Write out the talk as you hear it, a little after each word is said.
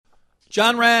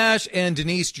John Rash and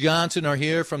Denise Johnson are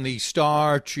here from the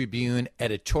Star Tribune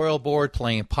editorial board,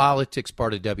 playing politics,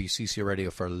 part of WCC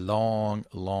Radio for a long,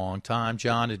 long time.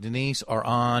 John and Denise are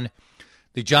on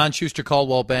the John Schuster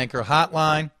Coldwell Banker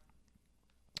Hotline.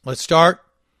 Let's start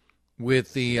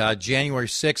with the January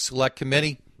 6th Select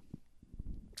Committee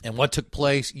and what took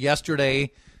place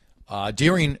yesterday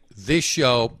during this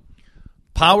show.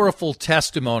 Powerful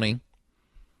testimony.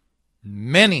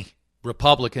 Many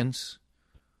Republicans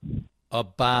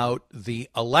about the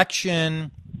election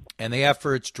and the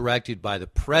efforts directed by the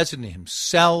president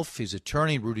himself, his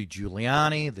attorney, Rudy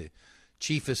Giuliani, the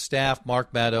chief of staff,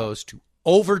 Mark Meadows, to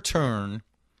overturn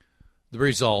the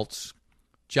results.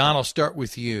 John, I'll start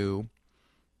with you.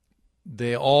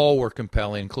 They all were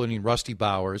compelling, including Rusty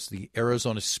Bowers, the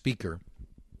Arizona speaker,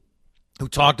 who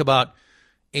talked about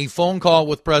a phone call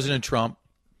with President Trump.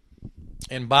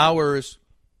 And Bowers,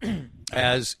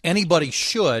 as anybody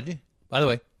should, by the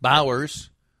way,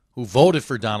 Bowers, who voted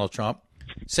for Donald Trump,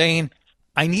 saying,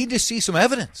 I need to see some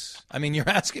evidence. I mean, you're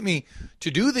asking me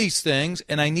to do these things,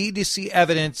 and I need to see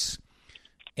evidence.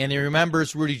 And he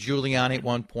remembers Rudy Giuliani at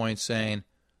one point saying,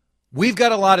 we've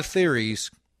got a lot of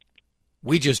theories,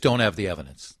 we just don't have the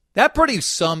evidence. That pretty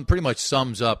much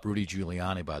sums up Rudy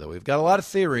Giuliani, by the way. We've got a lot of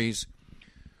theories,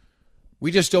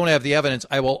 we just don't have the evidence.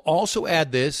 I will also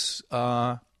add this,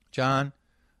 John,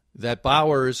 that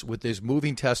Bowers, with his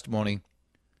moving testimony,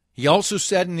 he also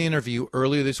said in an interview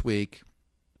earlier this week,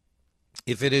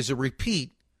 if it is a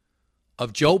repeat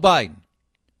of Joe Biden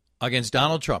against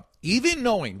Donald Trump, even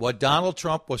knowing what Donald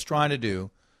Trump was trying to do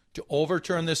to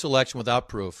overturn this election without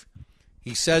proof,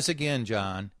 he says again,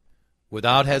 John,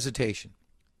 without hesitation,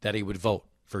 that he would vote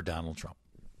for Donald Trump.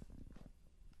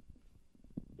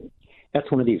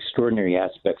 That's one of the extraordinary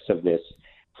aspects of this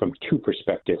from two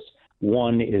perspectives.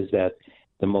 One is that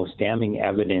the most damning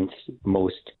evidence,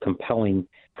 most compelling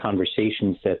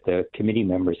conversations that the committee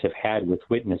members have had with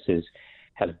witnesses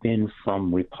have been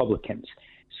from Republicans.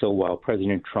 So while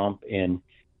President Trump and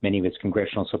many of his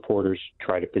congressional supporters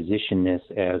try to position this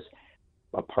as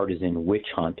a partisan witch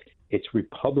hunt, it's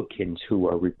Republicans who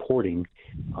are reporting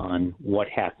on what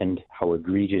happened, how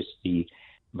egregious the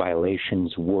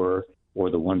violations were,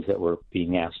 or the ones that were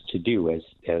being asked to do, as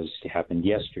happened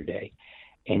yesterday.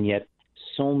 And yet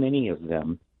so many of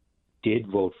them did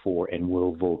vote for and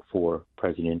will vote for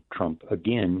President Trump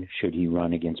again should he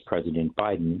run against President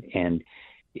Biden. And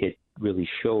it really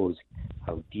shows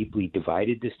how deeply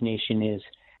divided this nation is,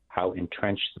 how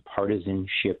entrenched the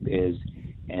partisanship is,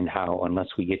 and how, unless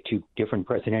we get two different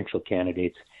presidential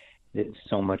candidates, that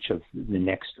so much of the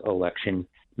next election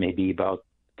may be about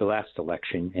the last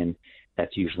election, and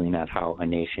that's usually not how a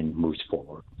nation moves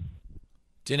forward.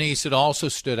 Denise, it also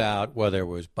stood out, whether it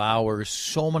was Bowers,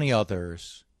 so many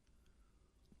others,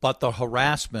 but the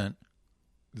harassment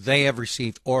they have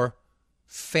received, or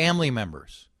family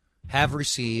members have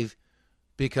received,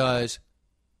 because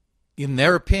in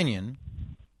their opinion,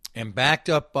 and backed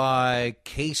up by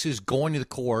cases going to the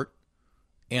court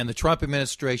and the Trump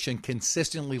administration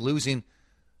consistently losing,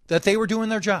 that they were doing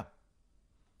their job,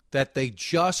 that they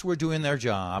just were doing their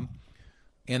job.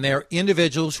 And there are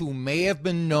individuals who may have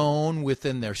been known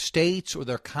within their states or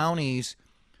their counties,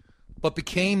 but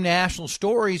became national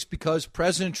stories because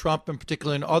President Trump, in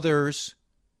particular, and others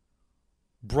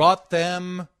brought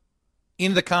them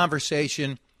into the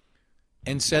conversation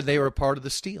and said they were a part of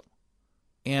the steal.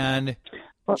 And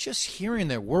just hearing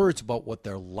their words about what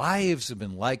their lives have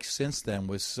been like since then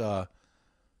was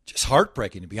just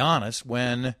heartbreaking, to be honest,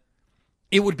 when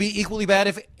it would be equally bad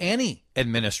if any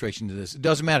administration did this. It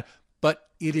doesn't matter. But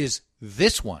it is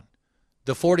this one,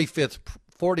 the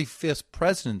 45th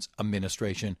president's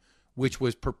administration, which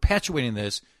was perpetuating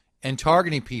this and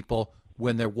targeting people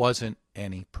when there wasn't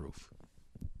any proof.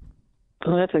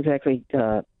 Well, that's exactly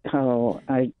how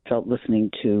I felt listening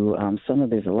to some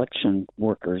of these election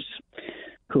workers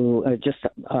who are just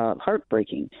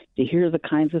heartbreaking to hear the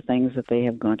kinds of things that they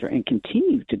have gone through and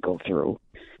continue to go through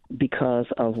because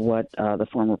of what the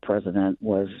former president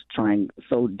was trying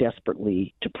so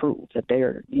desperately to prove, that they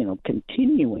are,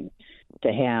 continuing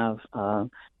to have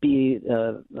be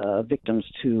victims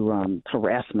to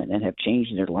harassment and have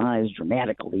changed their lives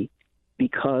dramatically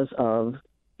because of,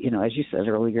 as you said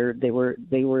earlier, they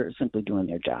were simply doing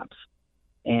their jobs.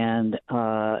 And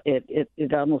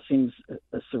it almost seems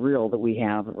surreal that we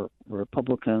have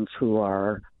Republicans who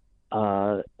are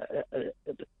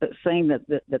saying that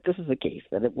this is the case,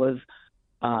 that it was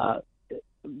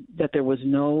that there was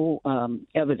no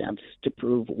evidence to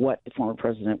prove what the former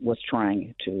president was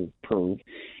trying to prove,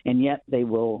 and yet they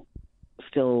will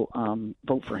still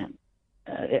vote for him,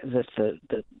 as if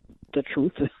the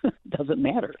truth doesn't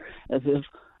matter, as if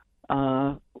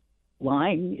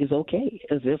lying is okay,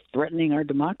 as if threatening our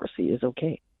democracy is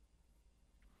okay.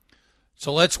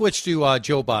 So let's switch to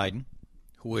Joe Biden,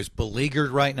 who is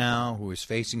beleaguered right now, who is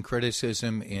facing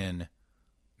criticism in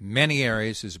many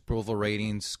areas. His approval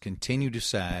ratings continue to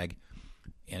sag,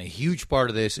 and a huge part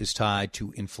of this is tied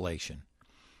to inflation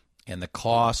and the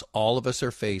costs all of us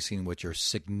are facing, which are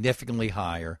significantly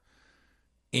higher,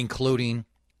 including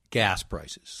gas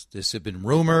prices. This had been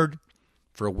rumored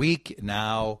for a week,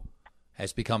 now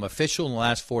has become official in the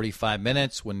last 45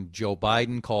 minutes when Joe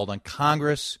Biden called on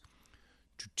Congress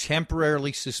to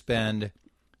temporarily suspend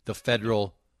the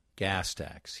federal gas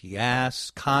tax. He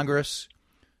asked Congress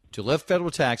to lift federal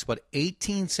tax about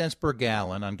 18 cents per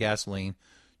gallon on gasoline,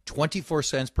 24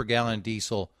 cents per gallon on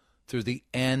diesel through the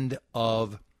end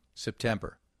of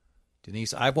September.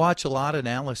 Denise, I've watched a lot of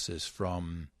analysis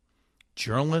from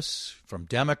journalists, from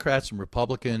Democrats and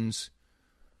Republicans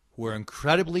who are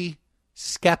incredibly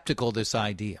skeptical of this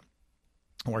idea.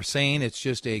 We're saying it's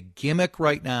just a gimmick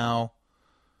right now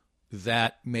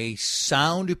that may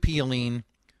sound appealing,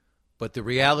 but the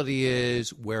reality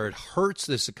is where it hurts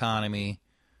this economy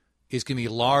is going to be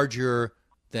larger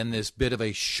than this bit of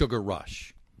a sugar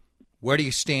rush. Where do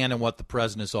you stand on what the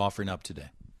president is offering up today?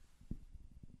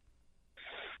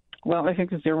 Well, I think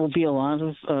that there will be a lot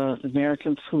of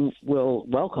Americans who will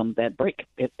welcome that break.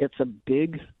 It's a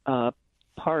big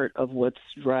part of what's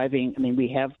driving. I mean,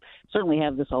 we certainly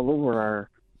have this all over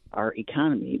our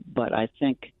economy, but I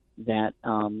think that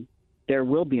there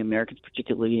will be Americans,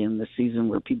 particularly in the season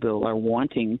where people are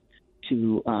wanting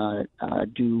to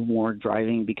do more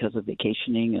driving because of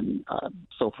vacationing and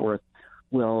so forth,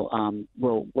 will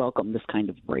welcome this kind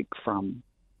of break from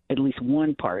at least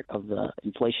one part of the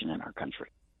inflation in our country.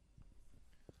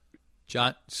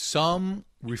 John, some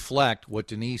reflect what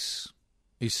Denise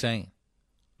is saying,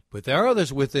 but there are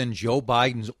others within Joe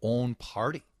Biden's own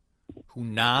party who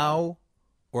now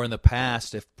or in the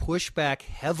past have pushed back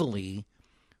heavily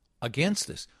against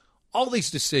this. All these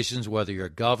decisions, whether you're a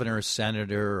governor, a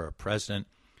senator, or a president,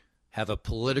 have a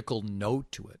political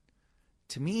note to it.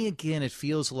 To me, again, it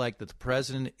feels like that the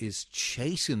president is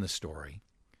chasing the story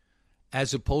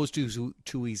as opposed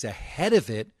to he's ahead of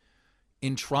it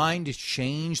in trying to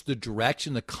change the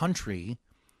direction of the country,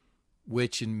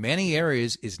 which in many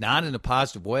areas is not in a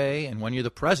positive way. And when you're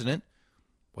the president,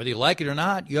 whether you like it or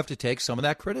not, you have to take some of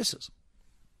that criticism.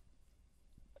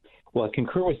 Well, I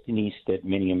concur with Denise that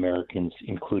many Americans,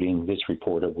 including this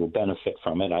reporter, will benefit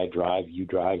from it. I drive, you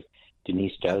drive,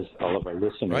 Denise does, all of our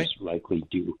listeners likely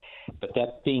do. But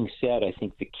that being said, I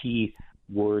think the key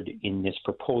word in this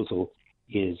proposal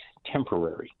is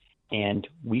temporary. And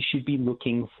we should be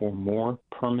looking for more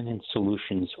permanent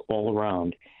solutions all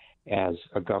around. As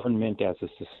a government, as a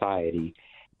society,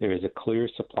 there is a clear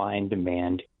supply and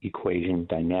demand equation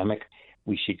dynamic.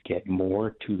 We should get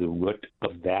more to the root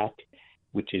of that,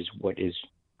 which is what is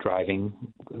driving,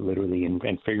 literally and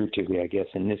figuratively, I guess,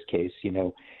 in this case,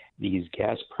 these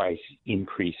gas price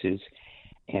increases,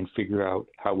 and figure out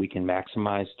how we can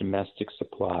maximize domestic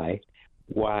supply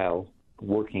while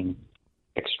working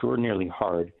extraordinarily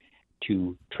hard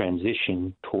to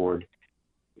transition toward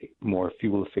more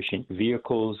fuel-efficient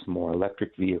vehicles, more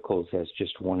electric vehicles as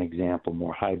just one example,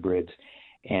 more hybrids,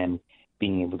 and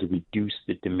being able to reduce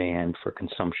the demand for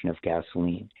consumption of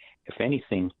gasoline. If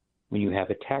anything, when you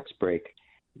have a tax break,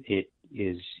 it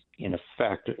is in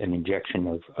effect an injection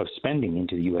of spending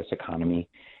into the U.S. economy,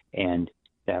 and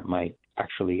that might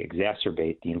actually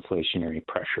exacerbate the inflationary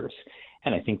pressures.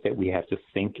 And I think that we have to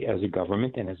think as a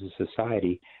government and as a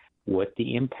society what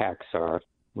the impacts are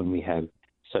when we have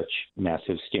such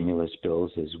massive stimulus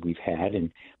bills as we've had,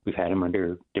 and we've had them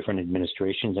under different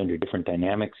administrations, under different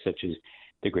dynamics, such as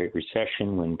the Great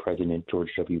Recession when President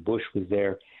George W. Bush was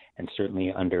there, and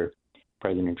certainly under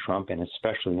President Trump, and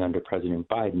especially under President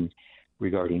Biden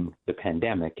regarding the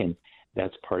pandemic. And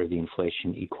that's part of the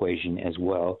inflation equation as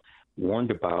well, warned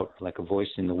about like a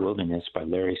voice in the wilderness by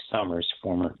Larry Summers,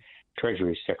 former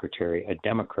Treasury Secretary, a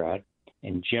Democrat,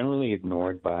 and generally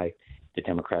ignored by the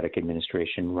Democratic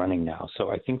administration running now. So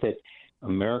I think that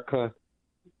America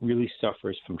really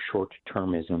suffers from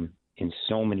short-termism in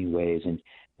so many ways, and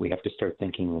we have to start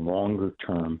thinking longer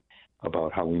term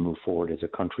about how we move forward as a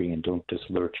country and don't just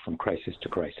lurch from crisis to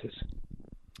crisis.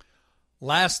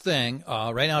 Last thing,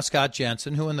 right now Scott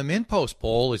Jensen, who in the MinnPost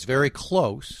poll is very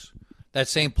close. That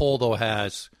same poll, though,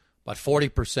 has about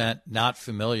 40% not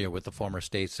familiar with the former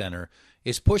state senator,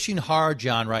 is pushing hard,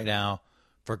 John, right now,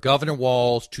 for Governor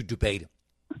Walz to debate him.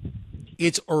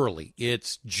 It's early.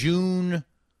 It's June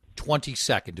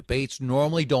 22nd. Debates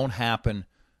normally don't happen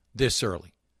this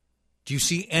early. Do you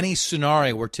see any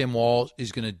scenario where Tim Walz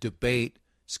is going to debate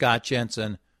Scott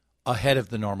Jensen ahead of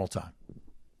the normal time?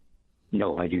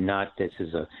 No, I do not. This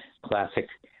is a classic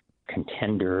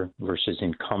contender versus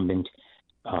incumbent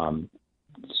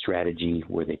strategy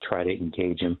where they try to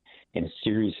engage him in a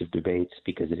series of debates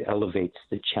because it elevates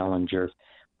the challenger,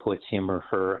 puts him or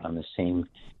her on the same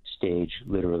stage,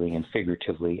 literally and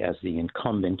figuratively, as the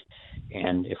incumbent.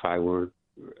 And if I were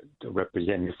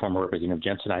former Representative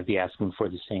Jensen, I'd be asking for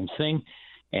the same thing.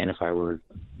 And if I were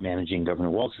managing Governor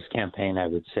Walz's campaign, I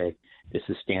would say, this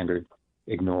is standard,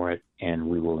 ignore it, and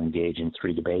we will engage in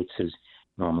 3 debates as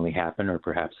normally happen, or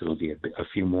perhaps it'll be a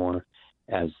few more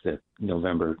as the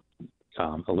November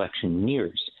election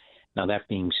nears. Now, that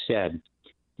being said,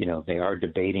 they are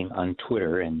debating on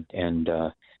Twitter and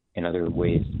in other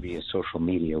ways via social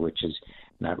media, which is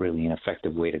not really an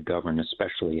effective way to govern,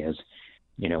 especially as,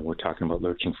 we're talking about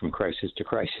lurching from crisis to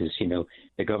crisis.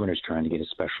 The governor's trying to get a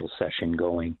special session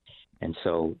going. And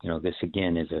so, this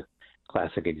again is a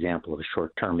classic example of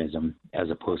short-termism as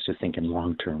opposed to thinking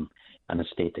long-term on a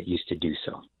state that used to do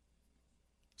so.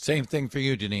 Same thing for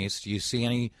you, Denise. Do you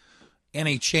see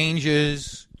any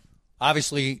changes?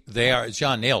 Obviously,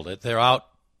 John nailed it. They're out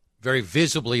very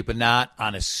visibly, but not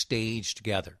on a stage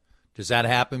together. Does that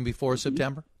happen before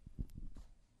September?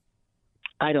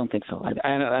 I don't think so.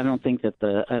 I don't think that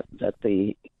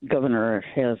the governor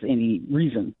has any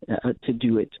reason to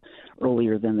do it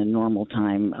earlier than the normal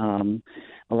time.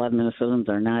 A lot of Minnesotans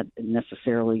are not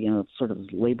necessarily, sort of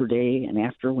Labor Day and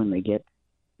after when they get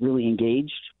really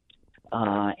engaged.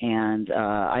 And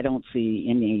I don't see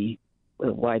any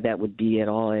why that would be at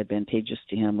all advantageous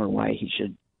to him or why he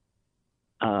should,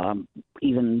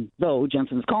 even though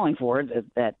Jensen's calling for it,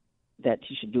 that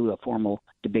he should do a formal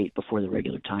debate before the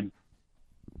regular time.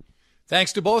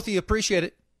 Thanks to both of you. Appreciate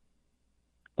it.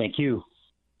 Thank you.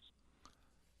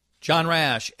 John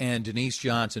Rash and Denise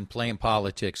Johnson playing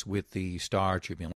politics with the Star Tribune.